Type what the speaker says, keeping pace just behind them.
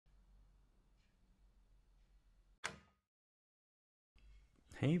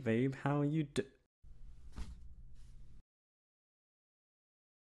Hey babe, how are you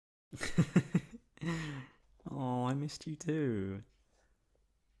Oh, I missed you too.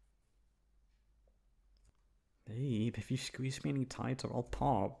 Babe, if you squeeze me any tighter, I'll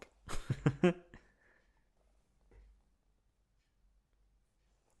pop.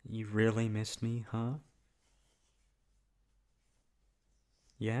 You really missed me, huh?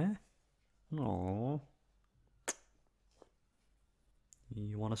 Yeah? Aww.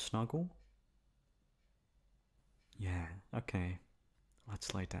 You want to snuggle? Yeah, okay.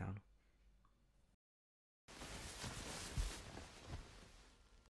 Let's lay down.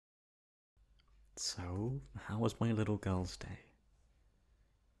 So, how was my little girl's day?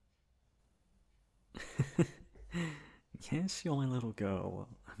 Yes, you're my little girl.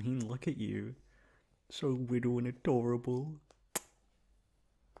 I mean, look at you. So little and adorable.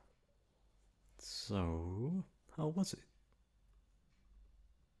 So, how was it?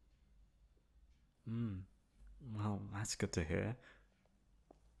 Well, that's good to hear.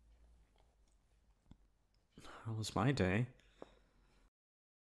 How was my day?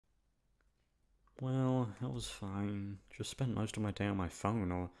 Well, it was fine. Just spent most of my day on my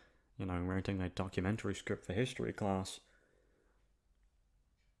phone or, writing a documentary script for history class.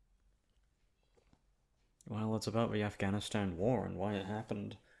 Well, it's about the Afghanistan war and why it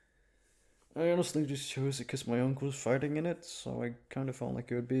happened. I honestly just chose it because my uncle was fighting in it, so I kind of felt like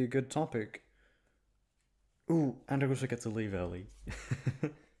it would be a good topic. Ooh, and I also get to leave early.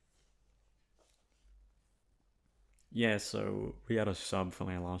 Yeah, so we had a sub for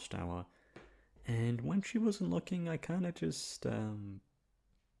my last hour. And when she wasn't looking, I kind of just,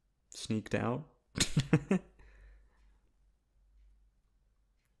 sneaked out.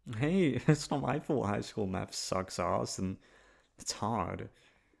 Hey, it's not my fault high school math sucks ass and it's hard.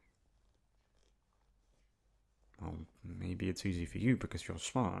 Well, maybe it's easy for you because you're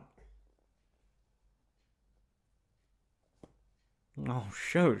smart. Oh,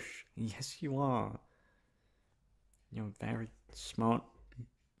 shush. Yes, you are. You're very smart,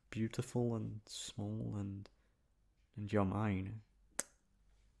 beautiful, and small, and you're mine.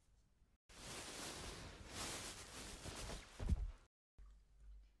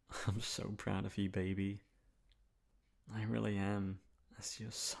 I'm so proud of you, baby. I really am, as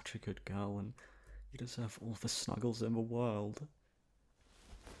you're such a good girl and you deserve all the snuggles in the world.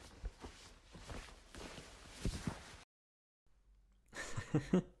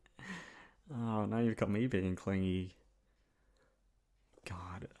 Oh, now you've got me being clingy.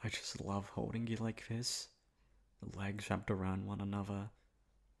 God, I just love holding you like this. The legs wrapped around one another,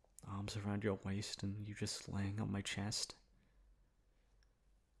 arms around your waist, and you just laying on my chest.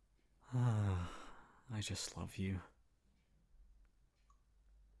 Ah, I just love you.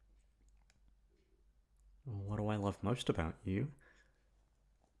 What do I love most about you?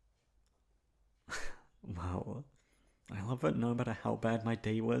 Well, I love that no matter how bad my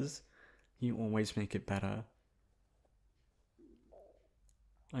day was, you always make it better.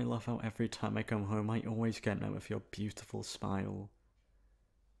 I love how every time I come home, I always get met with your beautiful smile.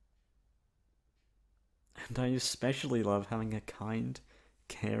 And I especially love having a kind,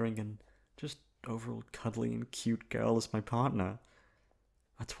 caring, and just overall cuddly and cute girl as my partner.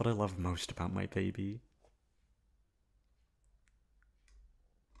 That's what I love most about my baby.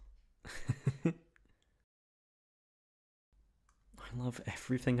 I love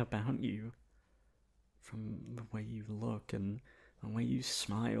everything about you. From the way you look and the way you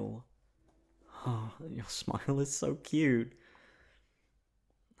smile. Oh, your smile is so cute.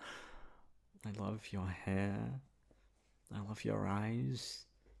 I love your hair. I love your eyes.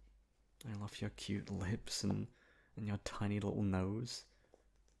 I love your cute lips and your tiny little nose.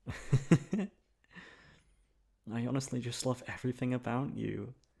 I honestly just love everything about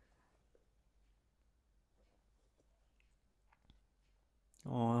you.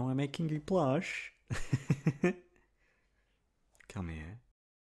 Oh, am I making you blush? Come here.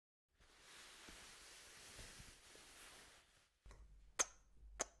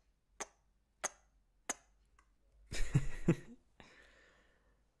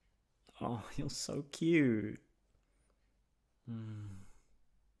 Oh, you're so cute.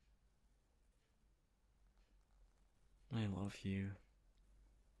 I love you.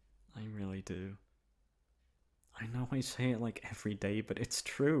 I really do. I know I say it like every day, but it's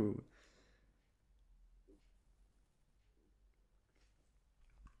true.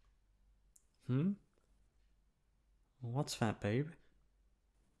 Hmm? What's that, babe?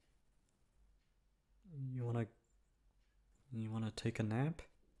 You wanna... You wanna take a nap?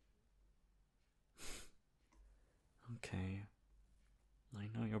 Okay. I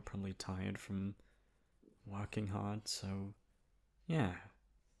know you're probably tired from working hard, so... Yeah,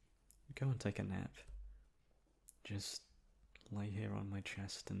 go and take a nap. Just lay here on my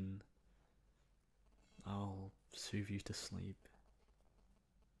chest and I'll soothe you to sleep.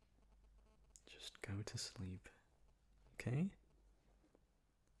 Just go to sleep, okay?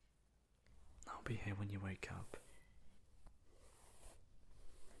 I'll be here when you wake up.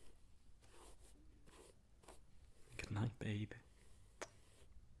 Good night, babe.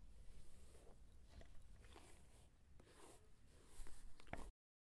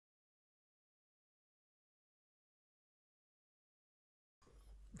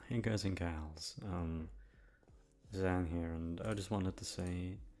 Hey guys and gals, Zan here, and I just wanted to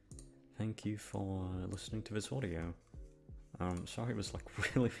say thank you for listening to this audio. Sorry it was like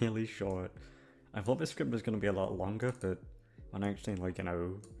really short. I thought this script was going to be a lot longer, but when I actually, like, you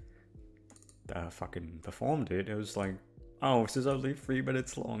know, fucking performed it, it was like, oh, this is only 3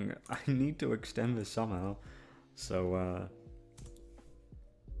 minutes long. I need to extend this somehow. So,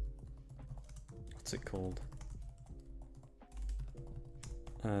 what's it called?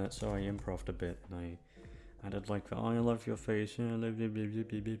 So I improv'd a bit, and I added like the I love your face, and then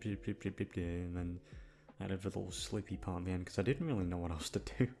added the little sleepy part at the end, because I didn't really know what else to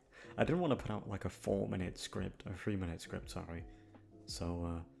do. I didn't want to put out like a 4-minute script, a 3-minute script, sorry.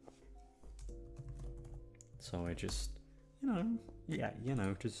 So, so I just, you know, yeah, you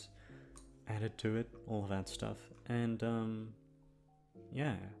know, just added to it, all of that stuff, and,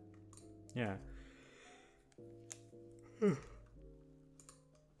 yeah.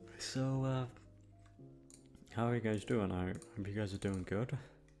 So, how are you guys doing? I hope you guys are doing good.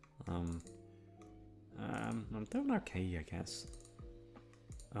 I'm doing okay, I guess.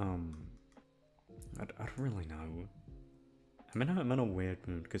 I don't really know. I'm in a weird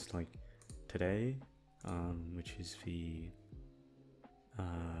mood, because, like, today, which is the,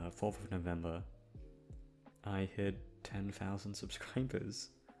 4th of November, I hit 10,000 subscribers.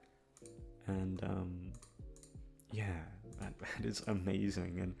 And, yeah, that is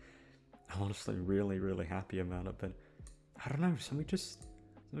amazing, and I'm honestly really happy about it, but I don't know, something just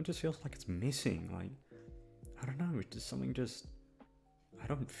feels like it's missing, like, I don't know, it's just something just, I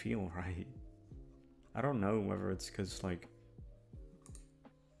don't feel right. I don't know whether it's because, like,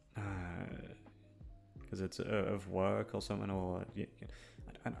 because it's of work or something, or,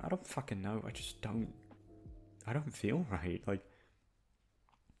 I don't fucking know, I don't feel right, like,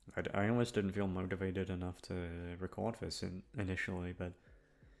 I almost didn't feel motivated enough to record this initially, but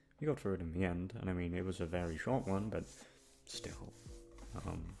we got through it in the end, and I mean, it was a very short one, but still,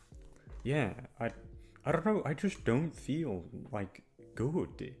 yeah, I don't know, I just don't feel, like,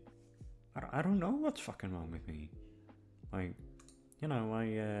 good. I don't know what's fucking wrong with me. Like, you know, I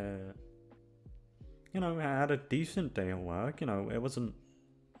had a decent day at work, you know, it wasn't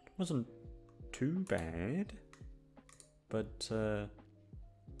too bad, but,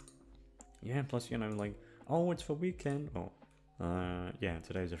 yeah, plus, you know, like, oh, it's for weekend. Oh, yeah,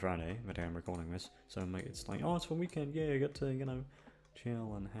 today's a Friday, the day I'm recording this. So it's like, oh, it's for weekend. Yeah, I get to, you know,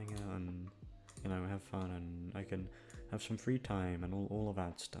 chill and hang out and, you know, have fun, and I can have some free time and all of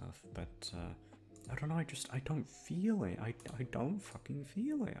that stuff. But, I don't know, I don't feel it. I don't fucking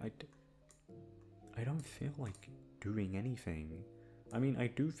feel it. I don't feel like doing anything. I mean, I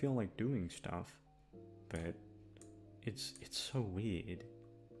do feel like doing stuff, but it's so weird.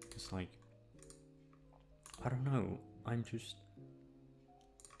 It's like, I don't know, I'm just,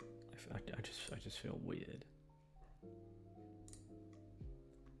 I just feel weird.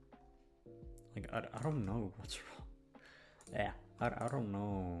 Like, I don't know what's wrong. Yeah, I don't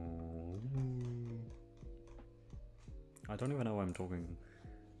know. I don't even know why I'm talking,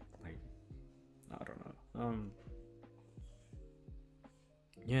 like, I don't know.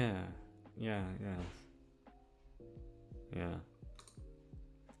 Yeah.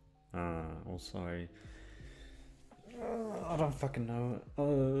 Also, I don't fucking know.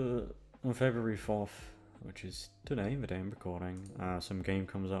 On February 4th, which is today, the day I'm recording, some game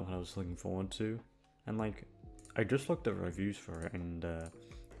comes out that I was looking forward to, and, like, I just looked at reviews for it, and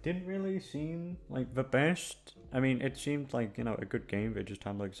didn't really seem like the best. I mean, it seemed like, you know, a good game, but it just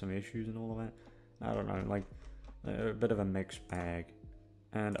had, like, some issues and all of that. I don't know, like, a bit of a mixed bag.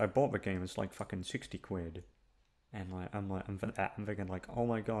 And I bought the game, it's like fucking 60 quid. And, like, I'm thinking, like, oh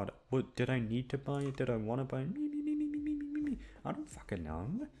my god, what, did I need to buy it? Did I want to buy it? Me. I don't fucking know.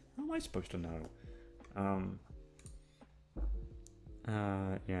 How am I supposed to know?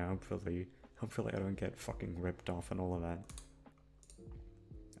 Yeah, hopefully I don't get fucking ripped off and all of that.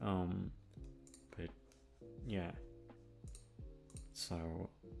 But, yeah. So,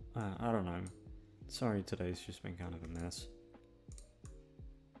 I don't know. Sorry, today's just been kind of a mess.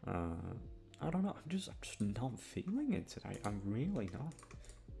 I don't know, I'm just not feeling it today. I'm really not.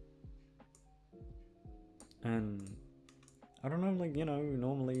 And I don't know, like, you know,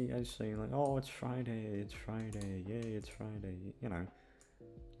 normally I say like, oh, it's Friday, yay, it's Friday, you know,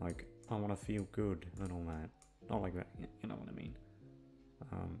 like, I want to feel good and all that. Not like that, you know what I mean.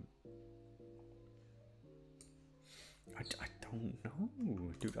 I don't know,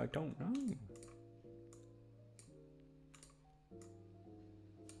 dude, I don't know.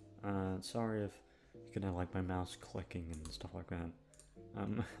 Sorry if you can hear like my mouse clicking and stuff like that.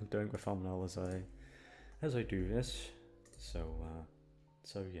 I'm doing the thumbnail as I do this, so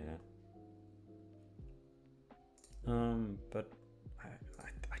yeah. But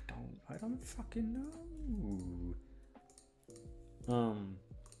I don't fucking know.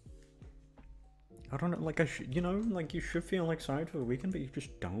 I don't know, like I should, you know, like you should feel excited for the weekend, but you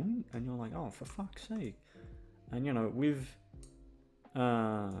just don't, and you're like, oh, for fuck's sake. And you know, we've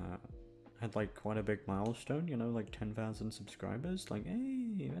had like quite a big milestone, you know, like 10,000 subscribers. Like,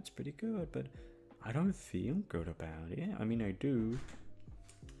 hey, that's pretty good, but I don't feel good about it. I mean, I do.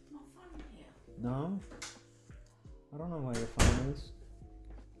 Not fun here. No? I don't know why your phone is.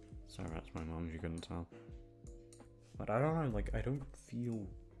 Sorry, that's my mom, you couldn't tell. But I don't know, like, I don't feel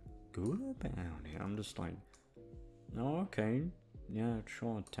good about it. I'm just like, oh, okay, yeah,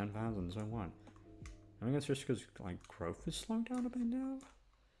 sure, 10,000, so what? I think it's just because, like, growth is slowed down a bit now.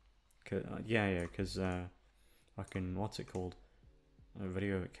 Because, fucking, what's it called? A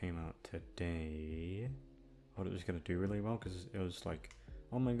video that came out today. I thought it was gonna do really well, because it was like,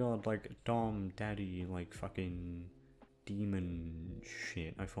 oh my god, like, Dom, Daddy, like, fucking demon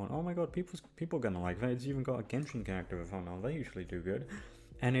shit. I thought, oh my god, people gonna like that. It's even got a Genshin character with thumbnail. They usually do good.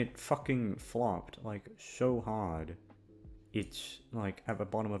 And it fucking flopped, like, so hard. It's, like, at the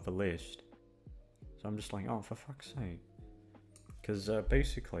bottom of the list. So I'm just like, oh, for fuck's sake. Because,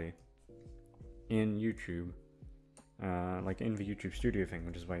 basically, in YouTube, like, in the YouTube studio thing,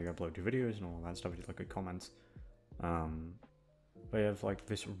 which is where you upload your videos and all that stuff, you look at comments, they have, like,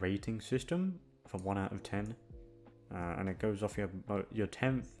 this rating system for 1 out of 10. And it goes off your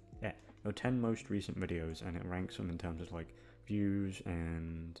 10 most recent videos, and it ranks them in terms of, like, views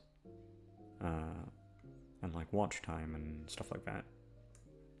and like watch time and stuff like that,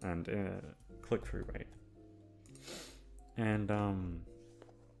 and click-through rate. And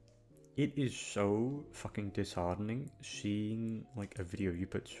it is so fucking disheartening seeing like a video you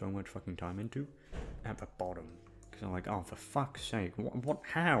put so much fucking time into at the bottom, because I'm like, oh, for fuck's sake, what,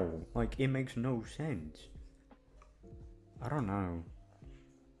 how? Like, it makes no sense. I don't know.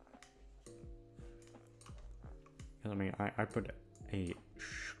 I mean, I put a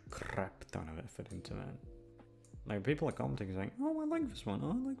crap ton of effort into that. Like, people are commenting saying, oh, I like this one, oh,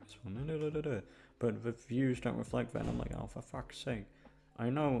 I like this one, but the views don't reflect that. I'm like, oh, for fuck's sake.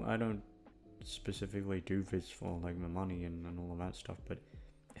 I know I don't specifically do this for, like, the money and all of that stuff, but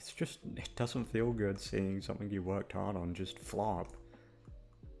it's just, it doesn't feel good seeing something you worked hard on just flop.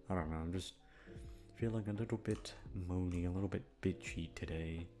 I don't know, I'm just feeling a little bit moany, a little bit bitchy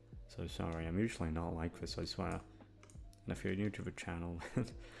today. So sorry, I'm usually not like this, I swear. And if you're new to the channel,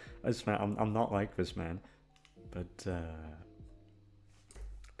 I swear, I'm not like this, man. But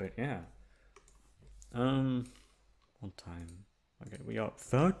yeah. What time? Okay, we are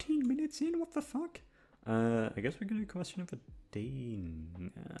 13 minutes in, what the fuck? I guess we're gonna do question of the day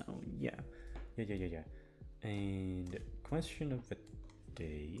now. Yeah. And question of the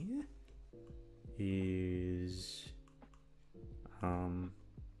day is,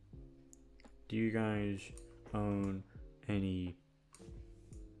 do you guys own any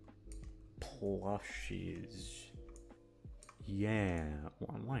plushies? Yeah,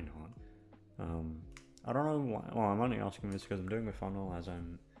 why not? I don't know why. Well, I'm only asking this because I'm doing a funnel as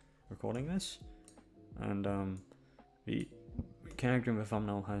I'm recording this, and the character in the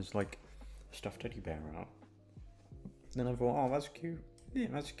thumbnail has like a stuffed teddy bear out. Then I thought, oh, that's cute. Yeah,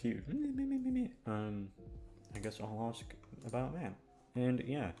 that's cute. I guess I'll ask about that. And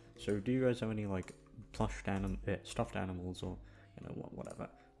yeah, so do you guys have any like stuffed animals, or you know, whatever,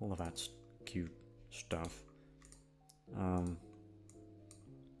 all of that cute stuff?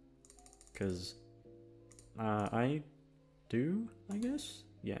 Because I do, I guess.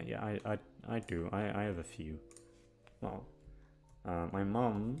 Yeah, I do. I have a few. Well, my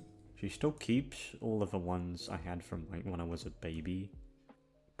mom, she still keeps all of the ones I had from like when I was a baby,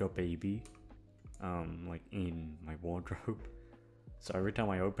 like in my wardrobe. So every time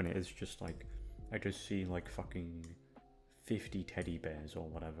I open it, it's just like, I just see like fucking 50 teddy bears or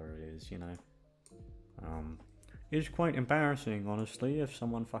whatever it is, you know? It's quite embarrassing, honestly, if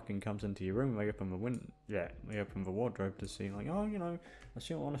someone fucking comes into your room, they open the wardrobe to see like, oh, you know, I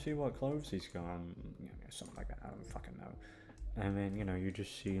want to see what clothes he's got, something like that, I don't fucking know. And then, you know, you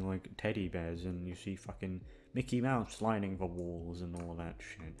just see like teddy bears and you see fucking Mickey Mouse lining the walls and all that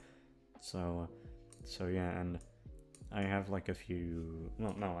shit. So yeah, and I have like a few,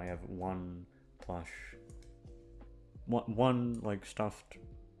 well, no, I have one plush, one like stuffed,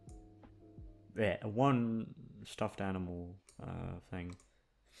 yeah, one stuffed animal thing,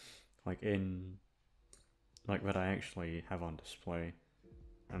 like in, like that I actually have on display,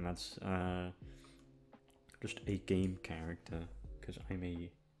 and that's just a game character, because I'm a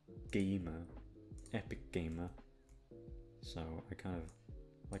gamer, epic gamer, so I kind of,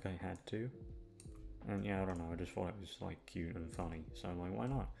 like I had to, and yeah, I don't know, I just thought it was like cute and funny, so I'm like, why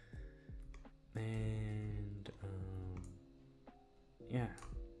not? And yeah,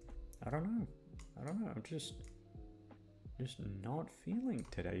 I don't know, I'm just not feeling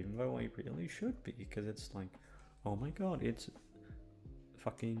today, even though I really should be, because it's like, oh my god, it's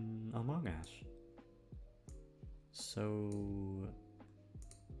fucking Among Us. So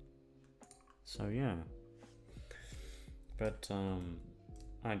yeah, but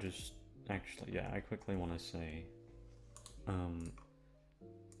I just actually, yeah, I quickly want to say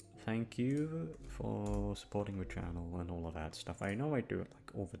thank you for supporting the channel and all of that stuff. I know I do it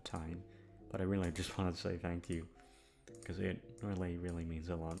like all the time, but I really just want to say thank you, because it really means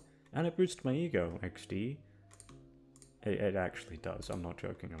a lot, and it boosts my ego, XD. It actually does, I'm not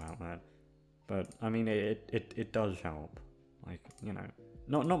joking about that. But I mean, it does help, like, you know,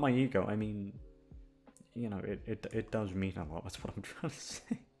 not my ego. I mean, you know, it does mean a lot. That's what I'm trying to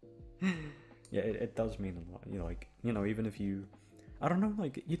say. Yeah, it does mean a lot. You know, like, you know, even if you, I don't know,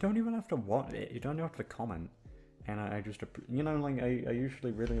 like, you don't even have to watch it. You don't even have to comment. And I just, you know, like, I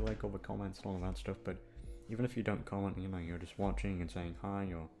usually really like all the comments and all of that stuff. But even if you don't comment, you know, you're just watching and saying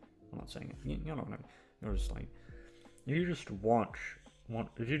hi, or I'm not saying it. You know, you're just like, if you just watch.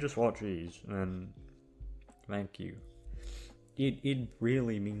 If you just watch these, then thank you. It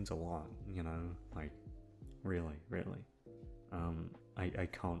really means a lot, you know, like, really. I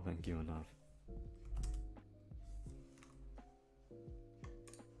can't thank you enough.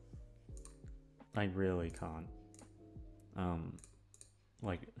 I really can't.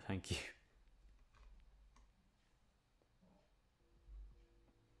 Like, thank you.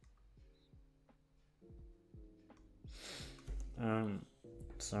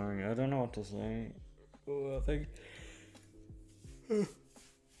 Sorry, I don't know what to say. Oh, I think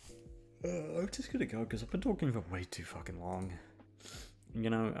I'm just gonna go, because I've been talking for way too fucking long.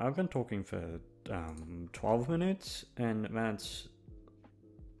 You know, I've been talking for 12 minutes, and that's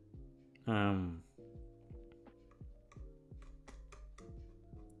what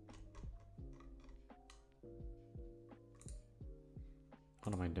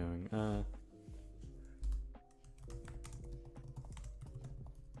am I doing?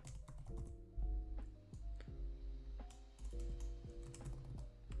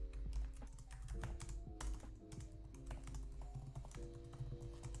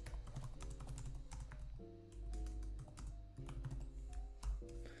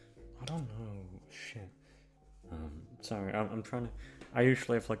 I don't know, shit. Sorry, I'm trying to, I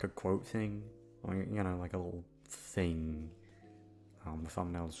usually have like a quote thing, or, you know, like a little thing,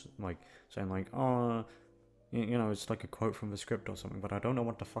 thumbnails, like, saying like, oh, you know, it's like a quote from the script or something, but I don't know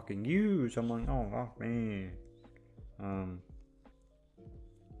what to fucking use. I'm like, oh, fuck me.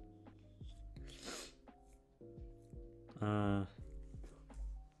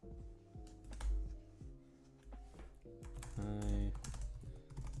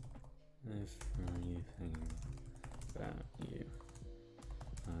 If anything about you,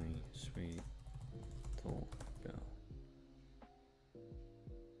 my sweet little girl.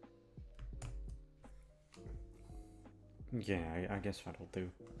 Yeah, I guess that'll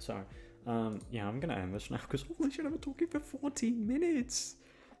do. So, yeah, I'm gonna end this now, because holy shit, I've been talking for 14 minutes!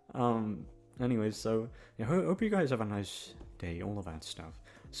 Anyways, so, yeah, hope you guys have a nice day, all of that stuff.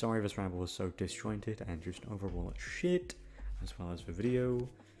 Sorry this ramble was so disjointed and just overall shit, as well as the video.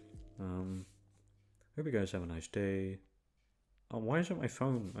 Hope you guys have a nice day. Oh, why isn't my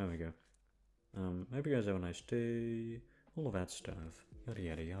phone? There we go. Hope you guys have a nice day. All of that stuff. Yada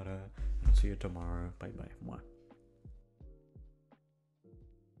yada yada. I'll see you tomorrow. Bye bye. Mwah.